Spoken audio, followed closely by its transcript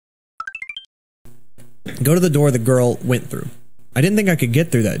Go to the door the girl went through. I didn't think I could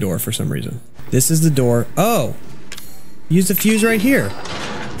get through that door for some reason. This is the door. Oh! Use the fuse right here.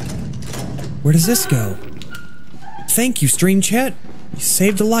 Where does this go? Thank you, stream chat. You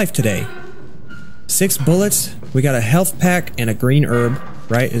saved a life today. 6 bullets. We got a health pack and a green herb.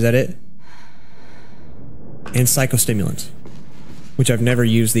 Right? Is that it? And psychostimulants. Which I've never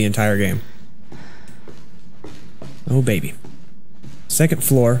used the entire game. Oh, baby. Second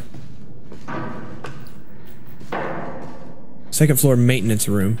floor. Second floor maintenance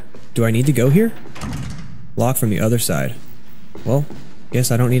room. Do I need to go here? Lock from the other side. Well,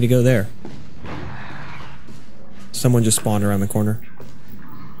 guess I don't need to go there. Someone just spawned around the corner.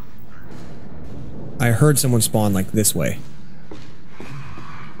 I heard someone spawn like this way.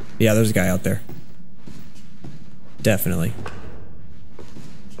 Yeah, there's a guy out there. Definitely.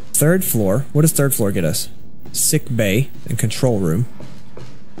 Third floor. What does third floor get us? Sick bay and control room.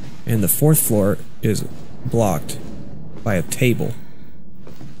 And the fourth floor is blocked by a table.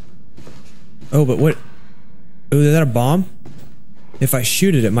 Oh, but what? Oh, is that a bomb? If I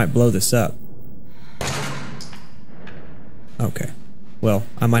shoot it, it might blow this up. Okay. Well,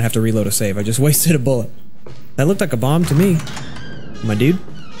 I might have to reload a save. I just wasted a bullet. That looked like a bomb to me. My dude.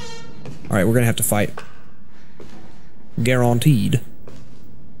 Alright, we're gonna have to fight. Guaranteed.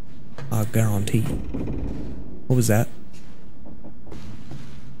 I guarantee. What was that?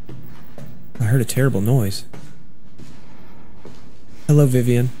 I heard a terrible noise. Hello,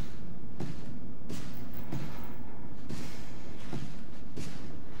 Vivian.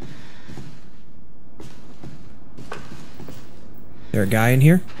 There a guy in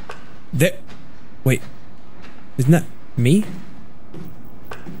here? There. Wait. Isn't that me?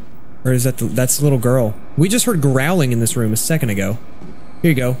 Or is that that's the little girl? We just heard growling in this room a second ago.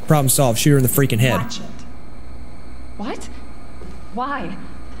 Here you go. Problem solved. Shoot her in the freaking head. Watch it. What? Why?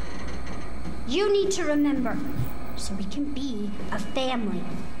 You need to remember, so we can be a family.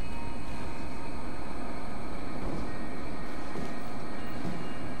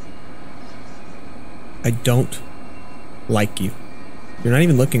 I don't like you. You're not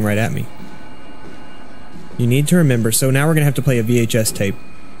even looking right at me. You need to remember. So now we're gonna have to play a VHS tape.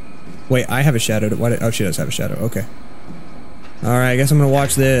 Wait, I have a shadow. Oh, she does have a shadow. Okay. Alright, I guess I'm gonna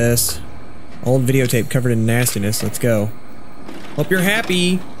watch this. Old videotape covered in nastiness. Let's go. Hope you're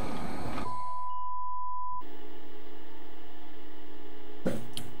happy.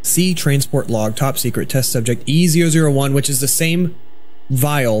 C transport log, top secret, test subject E001, which is the same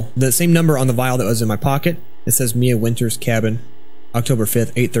vial, the same number on the vial that was in my pocket. It says Mia Winter's cabin, October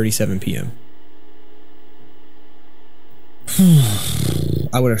 5th, 8:37 p.m.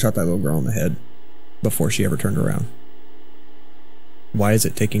 I would have shot that little girl in the head before she ever turned around. Why is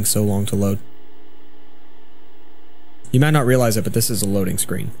it taking so long to load? You might not realize it, but this is a loading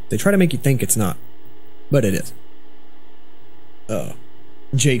screen. They try to make you think it's not, but it is.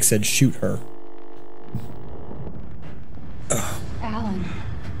 Jake said shoot her. Alan,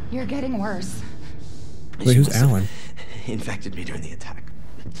 you're getting worse. Wait, who's Alan? He infected me during the attack.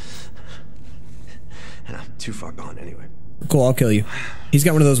 And I'm too far gone anyway. Cool, I'll kill you. He's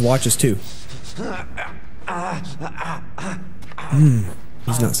got one of those watches too. He's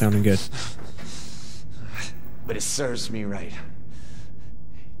not sounding good. But it serves me right.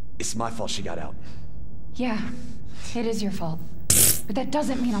 It's my fault she got out. Yeah, it is your fault. But that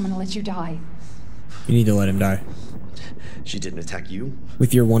doesn't mean I'm gonna let you die. You need to let him die. She didn't attack you?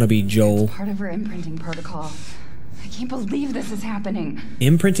 With your wannabe Joel. It's part of her imprinting protocol. I can't believe this is happening.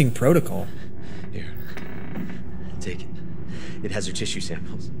 Imprinting protocol? Here. Take it. It has her tissue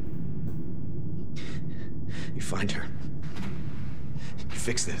samples. You find her. You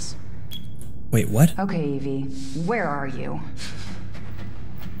fix this. Wait, what? Okay, Evie. Where are you?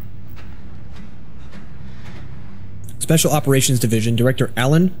 Special Operations Division Director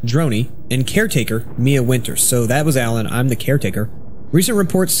Alan Droney and caretaker Mia Winters. So that was Alan. I'm the caretaker. Recent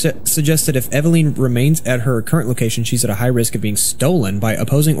reports suggest that if Eveline remains at her current location, she's at a high risk of being stolen by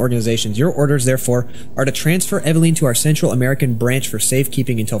opposing organizations. Your orders, therefore, are to transfer Eveline to our Central American branch for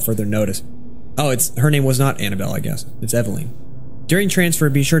safekeeping until further notice. Oh, her name was not Annabelle, I guess. It's Eveline. During transfer,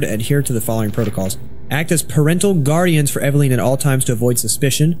 be sure to adhere to the following protocols. Act as parental guardians for Eveline at all times to avoid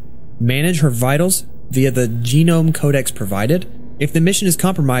suspicion. Manage her vitals via the genome codex provided. If the mission is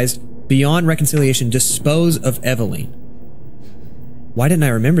compromised beyond reconciliation, dispose of Eveline. Why didn't I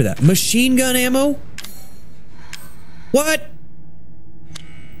remember that? Machine gun ammo? What?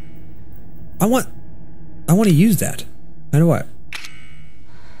 I want to use that. How do I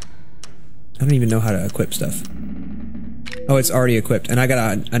don't even know how to equip stuff. Oh, it's already equipped. And I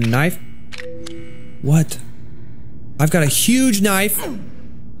got a knife? What? I've got a huge knife.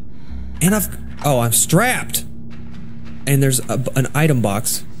 And Oh, I'm strapped. And there's an item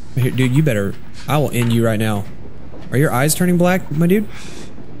box. Here, dude, you better... I will end you right now. Are your eyes turning black, my dude?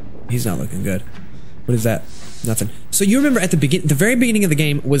 He's not looking good. What is that? Nothing. So you remember at the very beginning of the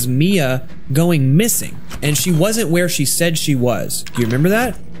game was Mia going missing, and she wasn't where she said she was. Do you remember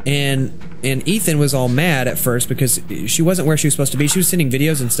that? And Ethan was all mad at first because she wasn't where she was supposed to be. She was sending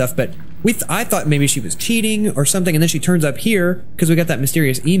videos and stuff, but I thought maybe she was cheating or something, and then she turns up here because we got that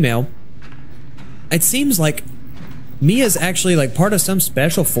mysterious email. It seems like Mia's actually like part of some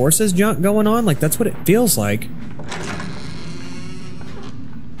special forces junk going on. Like that's what it feels like.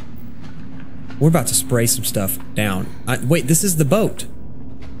 We're about to spray some stuff down. Wait, this is the boat,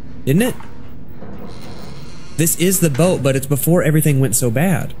 isn't it? This is the boat, but it's before everything went so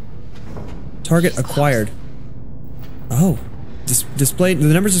bad. Target acquired. Oh, displayed.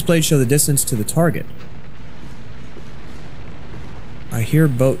 The numbers displayed show the distance to the target. I hear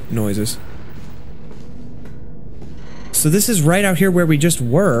boat noises. So this is right out here where we just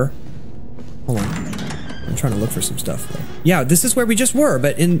were. Hold on. I'm trying to look for some stuff though. Yeah, this is where we just were,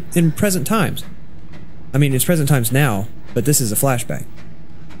 but in present times. I mean, it's present times now, but this is a flashback.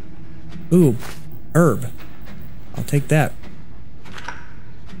 Ooh, herb. I'll take that.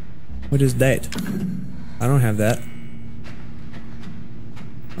 What is that? I don't have that.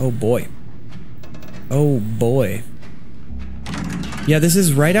 Oh boy. Oh boy. Yeah, this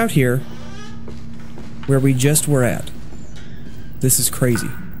is right out here where we just were at. This is crazy.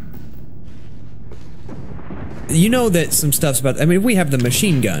 You know that some stuff's about... I mean, we have the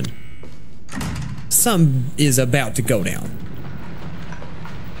machine gun. Some is about to go down.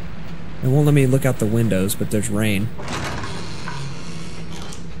 It won't let me look out the windows, but there's rain.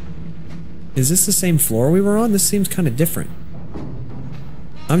 Is this the same floor we were on? This seems kind of different.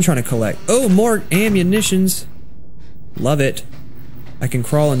 I'm trying to collect... Oh, more ammunitions! Love it. I can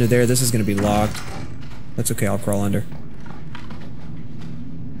crawl under there. This is going to be locked. That's okay, I'll crawl under.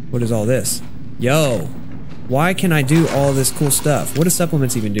 What is all this? Yo! Why can I do all this cool stuff? What do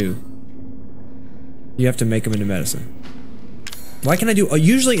supplements even do? You have to make them into medicine. Why can I do...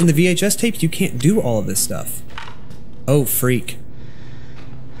 usually in the VHS tapes, you can't do all of this stuff. Oh, freak.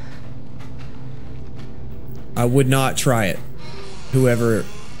 I would not try it. Whoever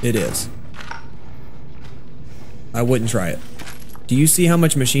it is. I wouldn't try it. Do you see how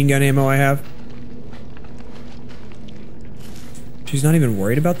much machine gun ammo I have? She's not even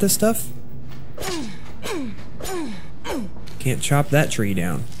worried about this stuff? Can't chop that tree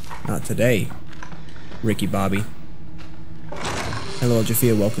down. Not today, Ricky Bobby. Hello,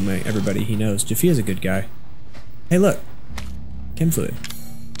 Jafia. Welcome, everybody. He knows. Jafia's a good guy. Hey, look. Chem fluid.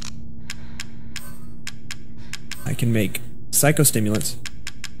 I can make psychostimulants.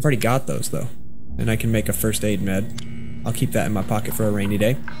 I've already got those, though. And I can make a first aid med. I'll keep that in my pocket for a rainy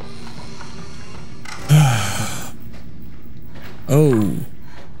day. Oh.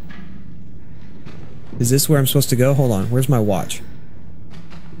 Is this where I'm supposed to go? Hold on. Where's my watch?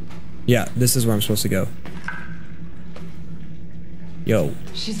 Yeah, this is where I'm supposed to go. Yo.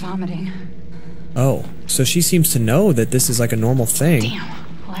 She's vomiting. Oh, so she seems to know that this is like a normal thing. Damn,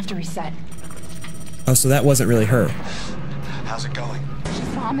 I'll have to reset. Oh, so that wasn't really her. How's it going? She's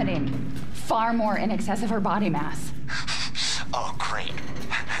vomiting. Far more in excess of her body mass. Oh, great.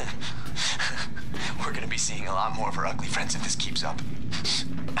 We're gonna be seeing a lot more of her ugly friends if this keeps up.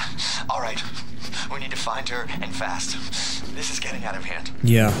 All right, we need to find her and fast. This is getting out of hand.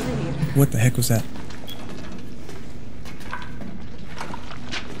 Yeah. What the heck was that?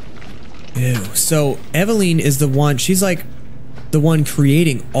 Ew. So Eveline is the one, she's like the one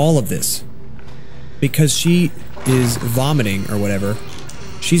creating all of this. Because she is vomiting or whatever.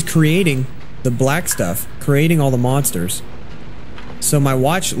 She's creating the black stuff, creating all the monsters. So my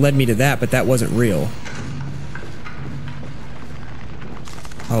watch led me to that, but that wasn't real.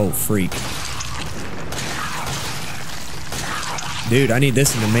 Oh, freak. Dude, I need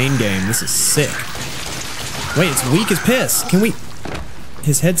this in the main game. This is sick. Wait, it's weak as piss. Can we...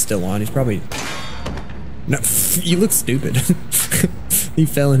 His head's still on. He's probably... No, you look stupid. He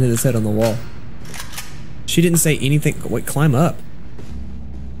fell and hit his head on the wall. She didn't say anything... Wait, climb up.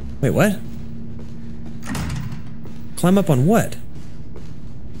 Wait, what? Climb up on what?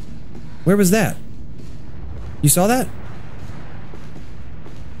 Where was that? You saw that?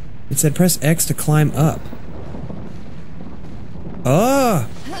 It said press X to climb up. Oh!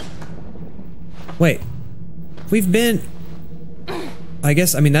 Wait. We've been... I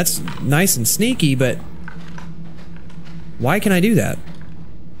guess, I mean, that's nice and sneaky, but... Why can I do that?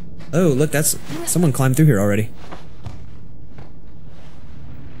 Oh, look, that's... Someone climbed through here already.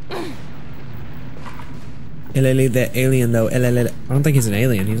 That alien though. I don't think he's an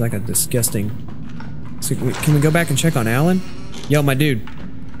alien. He's like a disgusting. So can we go back and check on Alan? Yo, my dude.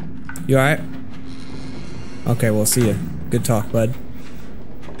 You alright? Okay, we'll see you. Good talk, bud.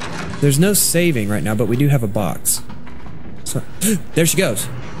 There's no saving right now, but we do have a box. So, there she goes.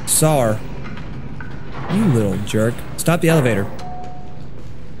 Saw her. You little jerk. Stop the elevator.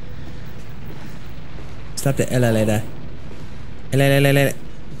 Stop the elevator. Elevator.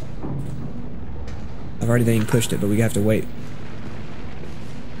 I've already done pushed it, but we have to wait.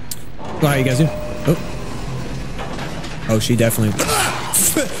 Well, how you guys doing? Oh. Oh, she definitely...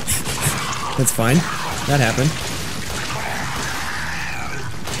 That's fine. That happened.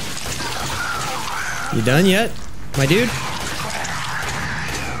 You done yet, my dude?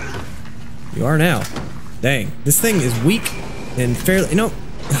 You are now. Dang. This thing is weak and fairly... You know...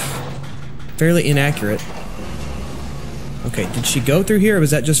 fairly inaccurate. Okay, did she go through here, or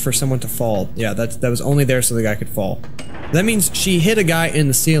was that just for someone to fall? Yeah, that was only there so the guy could fall. That means she hit a guy in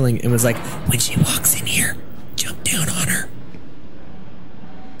the ceiling and was like, when she walks in here, jump down on her.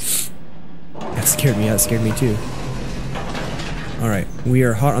 That scared me. That scared me too. Alright, we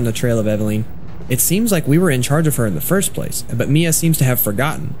are hot on the trail of Eveline. It seems like we were in charge of her in the first place, but Mia seems to have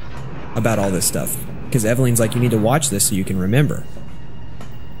forgotten about all this stuff. Because Eveline's like, you need to watch this so you can remember.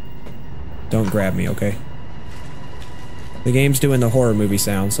 Don't grab me, okay? The game's doing the horror movie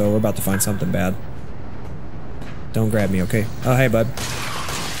sound, so we're about to find something bad. Don't grab me, okay? Oh, hey, bud.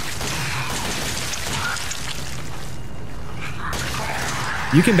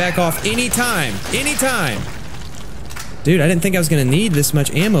 You can back off anytime! Anytime! Dude, I didn't think I was gonna need this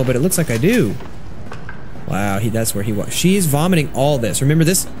much ammo, but it looks like I do. Wow, that's where he was. She's vomiting all this. Remember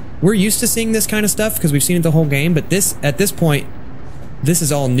this? We're used to seeing this kind of stuff because we've seen it the whole game, but this, at this point, this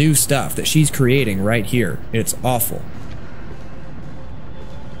is all new stuff that she's creating right here. It's awful.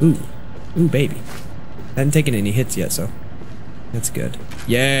 Ooh. Ooh, baby. Hadn't taken any hits yet, so that's good.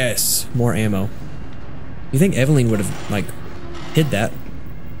 Yes! More ammo. You think Eveline would have, like, hid that?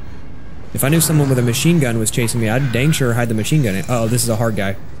 If I knew someone with a machine gun was chasing me, I'd dang sure hide the machine gun. Uh-oh, this is a hard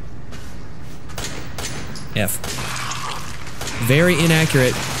guy. F. Very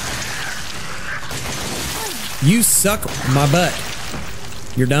inaccurate. You suck my butt.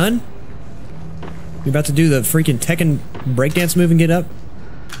 You're done? You about to do the freaking Tekken breakdance move and get up?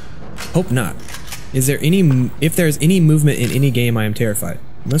 Hope not. Is there any... If there's any movement in any game, I am terrified.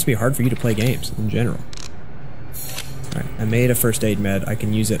 It must be hard for you to play games, in general. Alright, I made a first aid med. I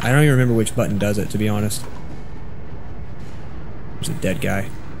can use it. I don't even remember which button does it, to be honest. There's a dead guy.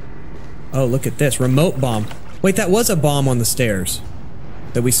 Oh, look at this. Remote bomb. Wait, that was a bomb on the stairs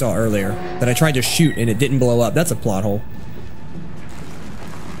that we saw earlier that I tried to shoot and it didn't blow up. That's a plot hole.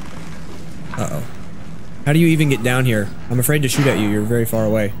 Uh-oh. How do you even get down here? I'm afraid to shoot at you. You're very far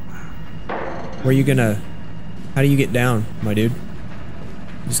away. Where are you gonna... How do you get down, my dude?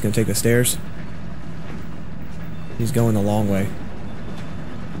 You just gonna take the stairs? He's going the long way.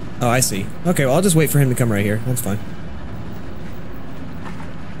 Oh, I see. Okay, well, I'll just wait for him to come right here. That's fine.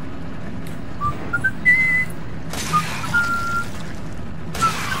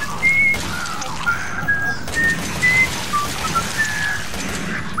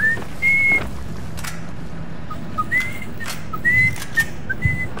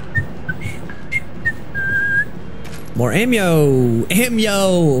 More ammo!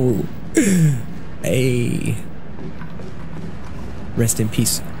 Ammo! Hey. Rest in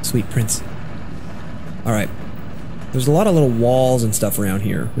peace, sweet prince. Alright. There's a lot of little walls and stuff around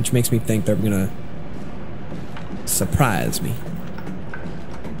here, which makes me think they're gonna surprise me.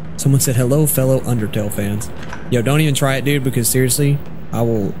 Someone said, hello, fellow Undertale fans. Yo, don't even try it, dude, because seriously, I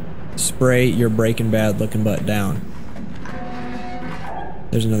will spray your Breaking Bad looking butt down.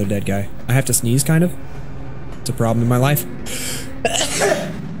 There's another dead guy. I have to sneeze, kind of? It's a problem in my life.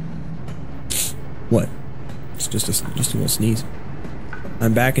 What? It's just a little sneeze.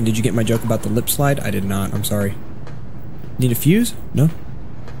 I'm back, and did you get my joke about the lip slide? I did not. I'm sorry. Need a fuse? No?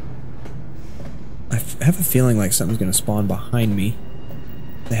 I have a feeling like something's gonna spawn behind me.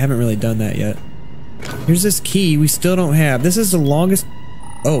 They haven't really done that yet. Here's this key we still don't have. This is the longest...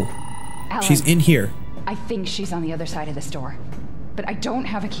 Oh. Alan, she's in here. I think she's on the other side of this door. But I don't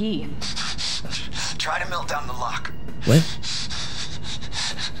have a key. Try to melt down the lock. What?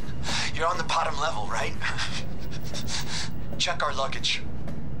 You're on the bottom level, right? Check our luggage.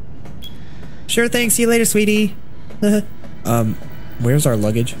 Sure thing. See you later, sweetie. Where's our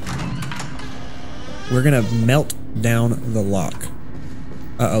luggage? We're gonna melt down the lock.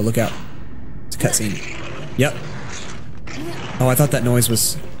 Uh-oh, look out. It's a cutscene. Yep. Oh, I thought that noise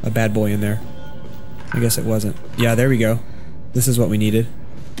was a bad boy in there. I guess it wasn't. Yeah, there we go. This is what we needed.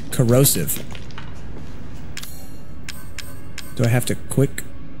 Corrosive. Do I have to quick...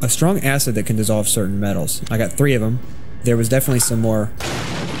 A strong acid that can dissolve certain metals. I got 3 of them. There was definitely some more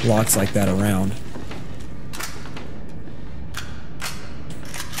locks like that around.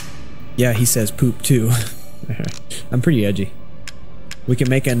 Yeah, he says poop too. I'm pretty edgy. We can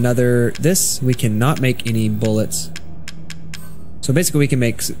make another... This, we cannot make any bullets. So basically we can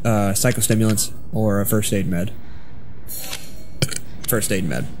make psychostimulants or a first aid med. First aid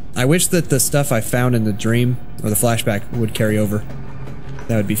med. I wish that the stuff I found in the dream or the flashback would carry over.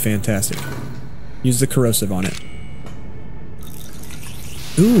 That would be fantastic. Use the corrosive on it.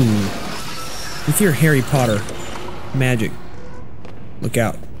 Ooh. If you're Harry Potter, magic. Look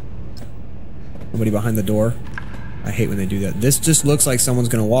out. Nobody behind the door. I hate when they do that. This just looks like someone's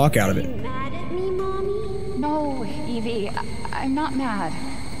gonna walk out of it. Are you mad at me, Mommy? No, Evie, I'm not mad.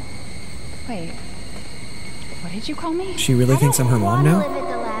 Wait, what did you call me? She really thinks I'm her mom I now? don't want to live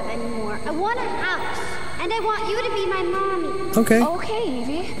at the lab anymore. I want a house, and I want you to be my mommy. Okay. Okay,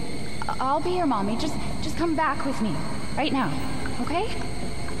 Evie. I'll be your mommy. Just come back with me right now, okay?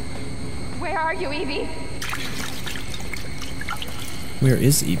 Where are you, Evie? Where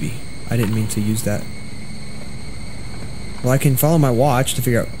is Evie? I didn't mean to use that. Well, I can follow my watch to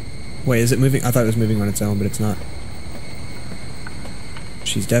figure out... Wait, is it moving? I thought it was moving on its own, but it's not.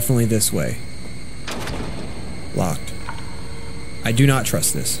 She's definitely this way. Locked. I do not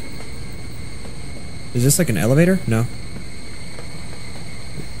trust this. Is this like an elevator? No.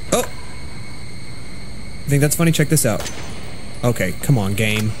 Oh! You think that's funny? Check this out. Okay, come on,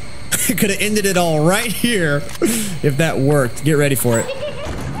 game. I could have ended it all right here if that worked. Get ready for it.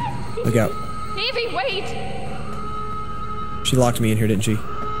 Look out. Evie, wait! She locked me in here, didn't she?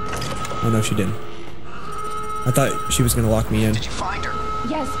 Oh, no, she didn't. I thought she was gonna lock me in. Did you find her?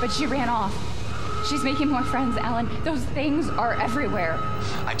 Yes, but she ran off. She's making more friends, Alan. Those things are everywhere.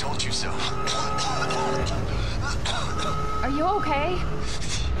 I told you so. Are you okay?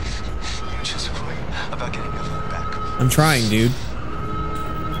 You just worry about getting Eveline back. I'm trying, dude.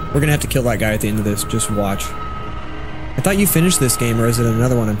 We're gonna have to kill that guy at the end of this. Just watch. I thought you finished this game, or is it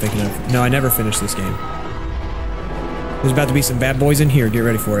another one I'm thinking of? No, I never finished this game. There's about to be some bad boys in here. Get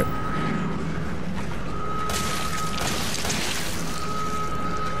ready for it.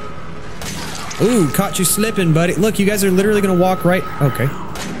 Ooh, caught you slipping, buddy. Look, you guys are literally gonna walk right... Okay.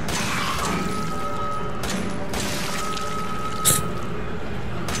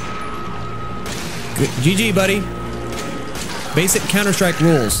 Good. GG, buddy. Basic Counter-Strike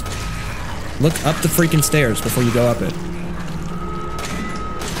rules. Look up the freaking stairs before you go up it.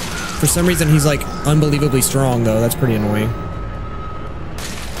 For some reason, he's like unbelievably strong, though. That's pretty annoying.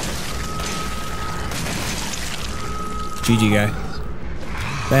 GG, guy.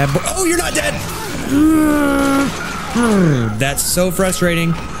 Bad boy. Oh, you're not dead! That's so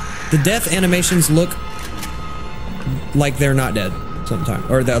frustrating. The death animations look like they're not dead sometimes.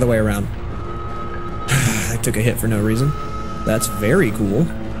 Or the other way around. I took a hit for no reason. That's very cool.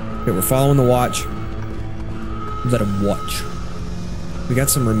 Okay, we're following the watch. Let him watch. We got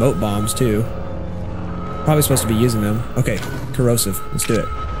some remote bombs, too. Probably supposed to be using them. Okay, corrosive. Let's do it.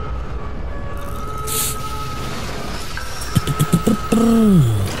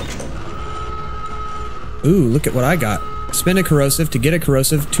 Ooh, look at what I got. Spin a corrosive to get a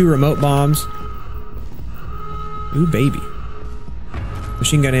corrosive, 2 remote bombs. Ooh, baby.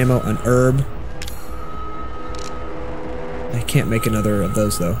 Machine gun ammo, an herb. I can't make another of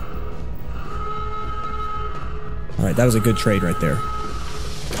those, though. Alright, that was a good trade right there.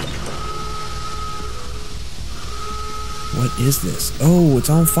 What is this? Oh, it's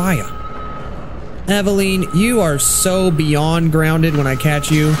on fire. Eveline, you are so beyond grounded when I catch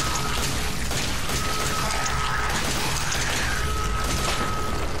you.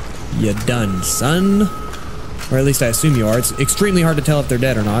 You done, son. Or at least I assume you are. It's extremely hard to tell if they're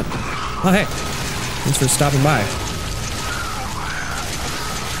dead or not. Oh, hey. Thanks for stopping by.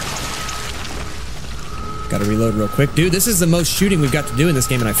 Gotta reload real quick. Dude, this is the most shooting we've got to do in this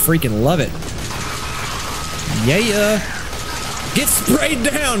game, and I freaking love it. Yeah. Get sprayed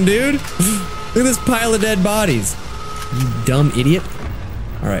down, dude. Look at this pile of dead bodies. You dumb idiot.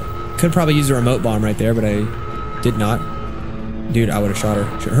 Alright. Could probably use a remote bomb right there, but I did not. Dude, I would have shot her.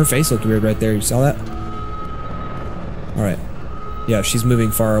 Her face looked weird right there. You saw that? Alright. Yeah, she's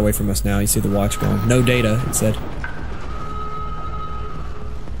moving far away from us now. You see the watch going. No data, it said.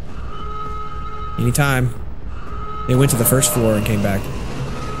 Anytime. They went to the first floor and came back.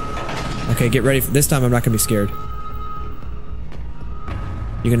 Okay, get ready. This time I'm not gonna be scared.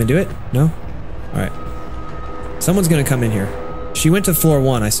 You gonna do it? No? Alright. Someone's gonna come in here. She went to floor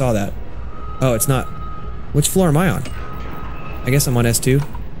 1, I saw that. Oh, it's not. Which floor am I on? I guess I'm on S2.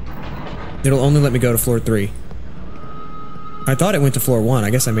 It'll only let me go to floor 3. I thought it went to floor 1. I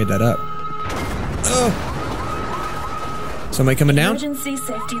guess I made that up. Oh! Somebody coming down? Emergency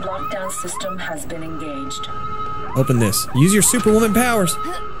safety lockdown system has been engaged. Open this. Use your superwoman powers.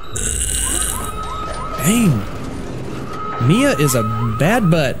 Dang. Mia is a bad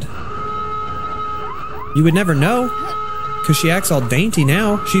butt. You would never know. Because she acts all dainty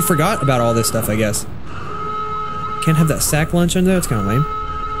now. She forgot about all this stuff, I guess. Can't have that sack lunch in there? It's kind of lame.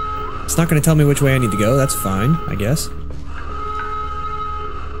 It's not going to tell me which way I need to go. That's fine, I guess.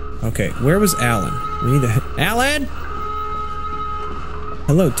 Okay, where was Alan? We need to... Alan!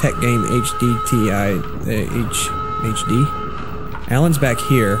 Hello, Tech Game HD. Alan's back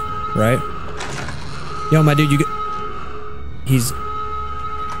here, right? Yo, my dude, you get... He's...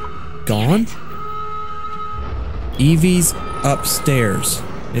 gone? Evie's upstairs,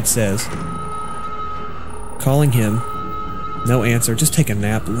 it says. Calling him. No answer. Just take a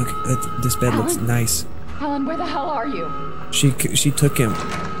nap. Look, this bed looks nice. Alan, where the hell are you? She took him.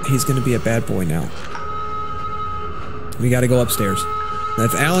 He's gonna be a bad boy now. We gotta go upstairs.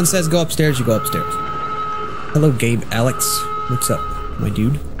 If Alan says go upstairs, you go upstairs. Hello, Gabe Alex. What's up, my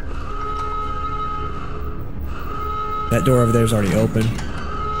dude? That door over there is already open.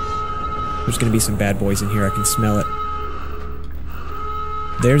 There's gonna be some bad boys in here. I can smell it.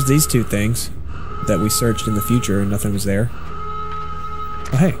 There's these two things that we searched in the future and nothing was there.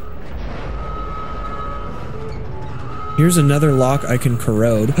 Oh, hey. Here's another lock I can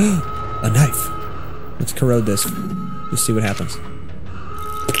corrode. A knife. Let's corrode this. Just see what happens.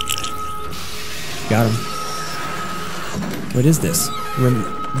 Got him. What is this?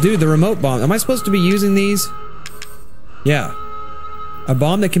 Dude, the remote bomb. Am I supposed to be using these? Yeah. A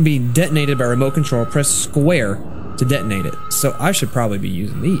bomb that can be detonated by remote control. Press square to detonate it. So I should probably be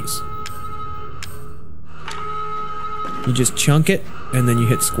using these. You just chunk it, and then you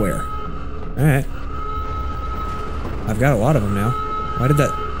hit square. Alright. I've got a lot of them now. Why did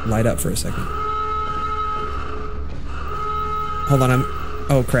that light up for a second? Hold on,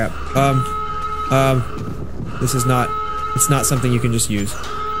 oh crap. This is not... It's not something you can just use.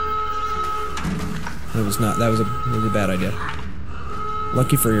 It was not... That was a bad idea.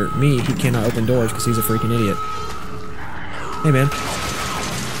 Lucky for me, he cannot open doors because he's a freaking idiot. Hey, man.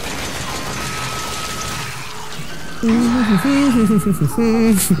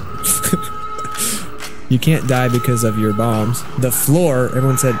 You can't die because of your bombs. The floor,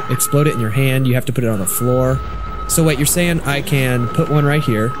 everyone said explode it in your hand. You have to put it on the floor. So wait, you're saying I can put one right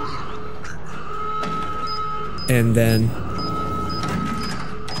here. And then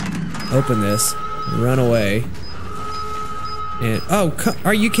open this, run away. And oh,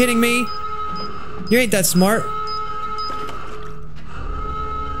 are you kidding me? You ain't that smart.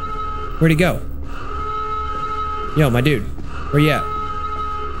 Where'd he go? Yo, my dude, where you at?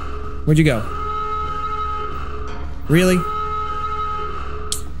 Where'd you go? Really?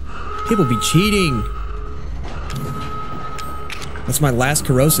 People be cheating. That's my last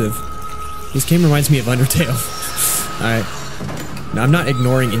corrosive. This game reminds me of Undertale. Alright. No, I'm not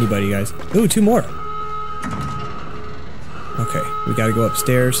ignoring anybody, guys. Ooh, 2 more. Okay, we gotta go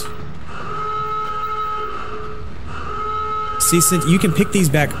upstairs. See, since you can pick these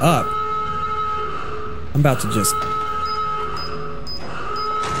back up, I'm about to just...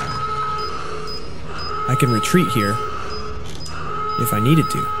 I can retreat here if I needed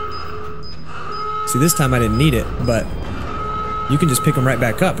to. See, this time I didn't need it, but you can just pick them right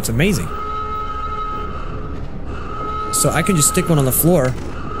back up. It's amazing. So I can just stick one on the floor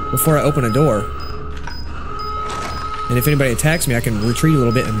before I open a door. And if anybody attacks me, I can retreat a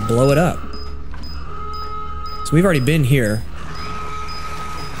little bit and blow it up. So we've already been here.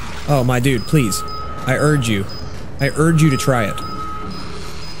 Oh, my dude, please. I urge you. I urge you to try it.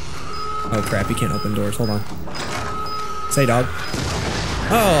 Oh crap, you can't open doors. Hold on. Say, dog.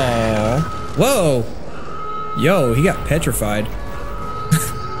 Oh. Whoa. Yo, he got petrified.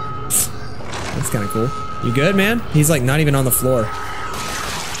 That's kind of cool. You good, man? He's like not even on the floor.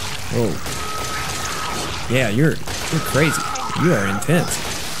 Whoa. Yeah, you're crazy. You are intense.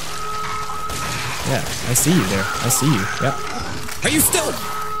 Yeah, I see you there. I see you. Yep. Are you still?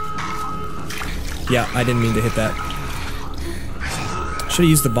 Yeah, I didn't mean to hit that. Should've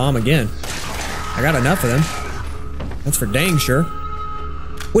used the bomb again. I got enough of them. That's for dang sure.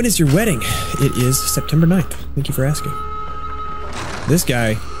 When is your wedding? It is September 9th. Thank you for asking. This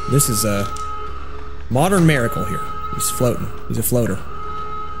guy, this is a modern miracle here. He's floating. He's a floater.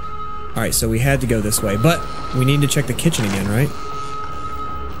 Alright, so we had to go this way, but we need to check the kitchen again, right?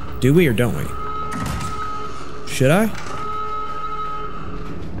 Do we or don't we? Should I?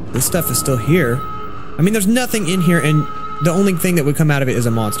 This stuff is still here. I mean, there's nothing in here, and the only thing that would come out of it is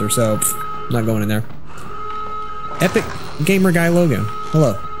a monster, so pff, I'm not going in there. Epic Gamer Guy Logan.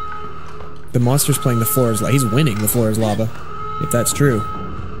 Hello. The monster's playing the floor is lava. He's winning the floor is lava. If that's true.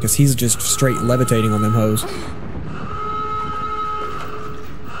 Because he's just straight levitating on them hoes.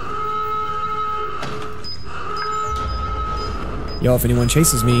 Yo, if anyone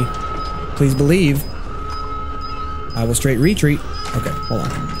chases me, please believe I will straight retreat. Okay, hold on.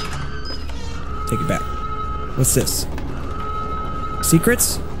 Take it back. What's this?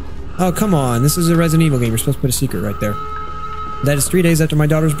 Secrets? Oh, come on. This is a Resident Evil game. You're supposed to put a secret right there. That is 3 days after my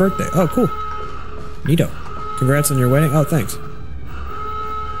daughter's birthday. Oh, cool. Neato. Congrats on your wedding. Oh, thanks.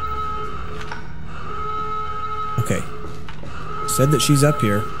 Okay. Said that she's up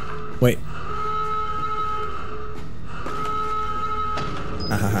here. Wait.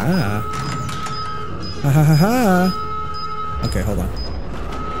 Ha ha ha. Ha ha ha ha. Okay, hold on.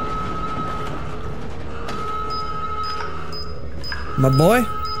 My boy?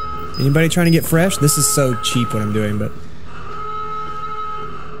 Anybody trying to get fresh? This is so cheap what I'm doing, but...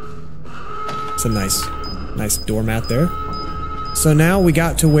 It's a nice doormat there. So now we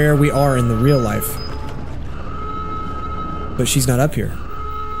got to where we are in the real life. But she's not up here.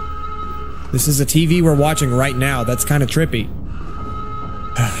 This is a TV we're watching right now. That's kind of trippy.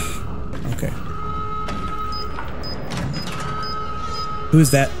 Okay. Who is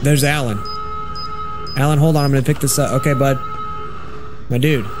that? There's Alan. Alan, hold on. I'm gonna pick this up. Okay, bud. My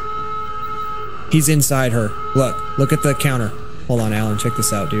dude. He's inside her. Look at the counter. Hold on, Alan. Check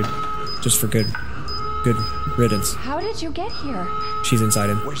this out, dude. Just for good riddance. How did you get here? She's inside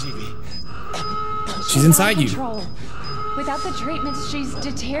him. Where's Evie? She's inside you. Control. Without the treatments, she's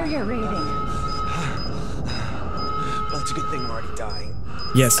deteriorating. Well, it's a good thing I'm already dying.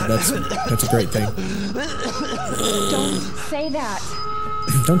 Yes, that's a great thing. Don't say that.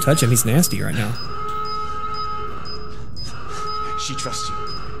 Don't touch him. He's nasty right now. She trusts you.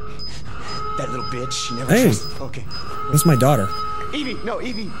 That little bitch, she never Hey. trusts. Okay. That's my daughter. Evie, no,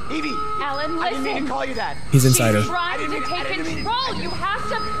 Evie. Alan, I didn't mean listen. to call you that. He's inside She's her. trying to take control. You have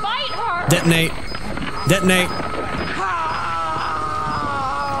to fight her. Detonate. Detonate.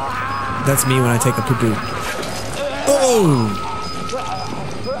 That's me when I take a poo-poo. Oh!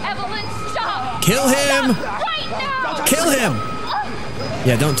 Evelyn, stop. Kill him! Stop right now. Kill him!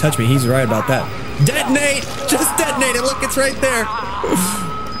 Yeah, don't touch me. He's right about that. Detonate! Just detonate it. Look, it's right there.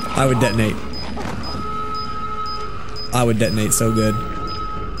 I would detonate. I would detonate so good.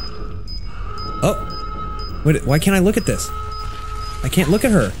 Oh. Why can't I look at this? I can't look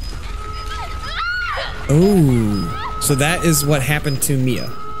at her. Oh. So that is what happened to Mia.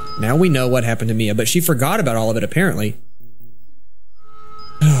 Now we know what happened to Mia, but she forgot about all of it apparently.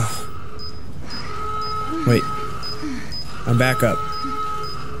 Wait. I'm back up.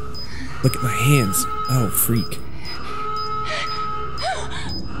 Look at my hands. Oh, freak.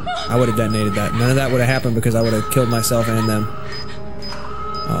 I would have detonated that. None of that would have happened because I would have killed myself and them.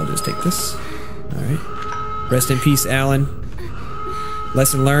 I'll just take this. Alright. Rest in peace, Alan.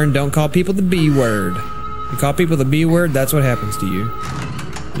 Lesson learned, don't call people the B word. You call people the B word, that's what happens to you.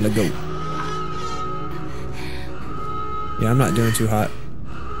 Let go. Yeah, I'm not doing too hot.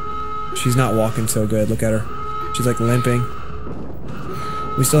 She's not walking so good. Look at her. She's like limping.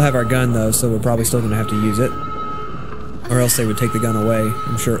 We still have our gun though, so we're probably still gonna have to use it. Or else they would take the gun away,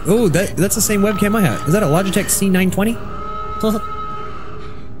 I'm sure. Oh, that's the same webcam I have. Is that a Logitech C920?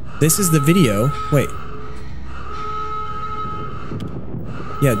 This is the video. Wait.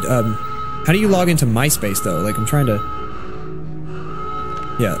 Yeah, how do you log into MySpace though? Like, I'm trying to...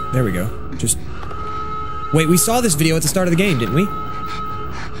 Yeah, there we go. Just... Wait, we saw this video at the start of the game, didn't we?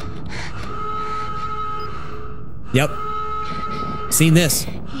 Yep. Seen this.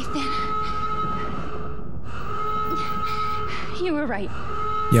 Ethan. You were right.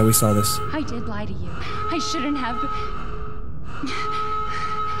 Yeah, we saw this. I did lie to you. I shouldn't have.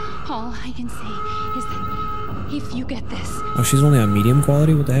 All I can say is that if you get this... Oh, she's only on medium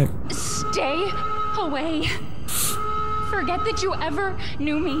quality? What the heck? Stay away. Forget that you ever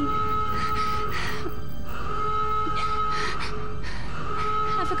knew me.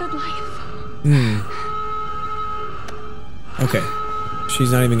 Have a good life. Okay.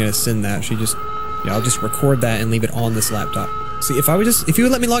 She's not even gonna send that. She just... Yeah, I'll just record that and leave it on this laptop. See, if you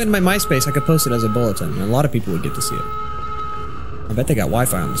would let me log into my MySpace, I could post it as a bulletin, and a lot of people would get to see it. I bet they got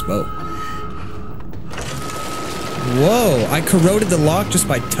Wi-Fi on this boat. Whoa, I corroded the lock just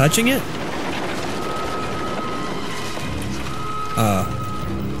by touching it?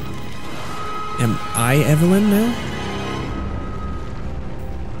 Am I Eveline now?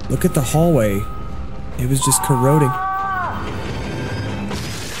 Look at the hallway. It was just corroding.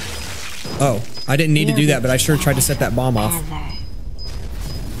 Oh, I didn't need to do that, but I sure tried to set that bomb off.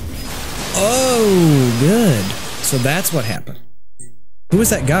 Oh, good. So that's what happened. Who was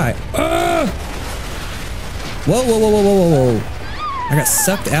that guy? Whoa, whoa, whoa, whoa, whoa, whoa, whoa. I got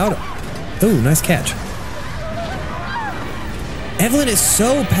sucked out. Ooh, nice catch. Eveline is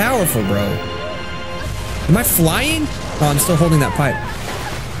so powerful, bro. Am I flying? Oh, I'm still holding that pipe.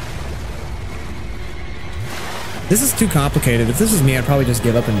 This is too complicated. If this was me, I'd probably just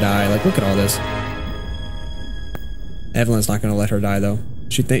give up and die. Like, look at all this. Eveline's not going to let her die, though.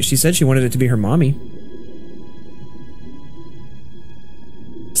 She said she wanted it to be her mommy.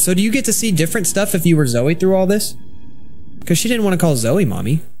 So do you get to see different stuff if you were Zoe through all this? Because she didn't want to call Zoe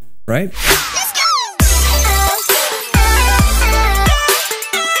mommy, right?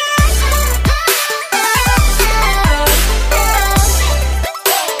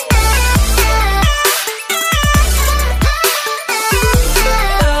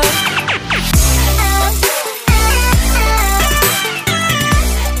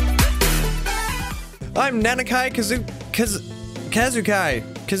 I'm Nanakai Kazuki.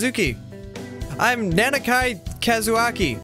 I'm Nanakai Kazuaki.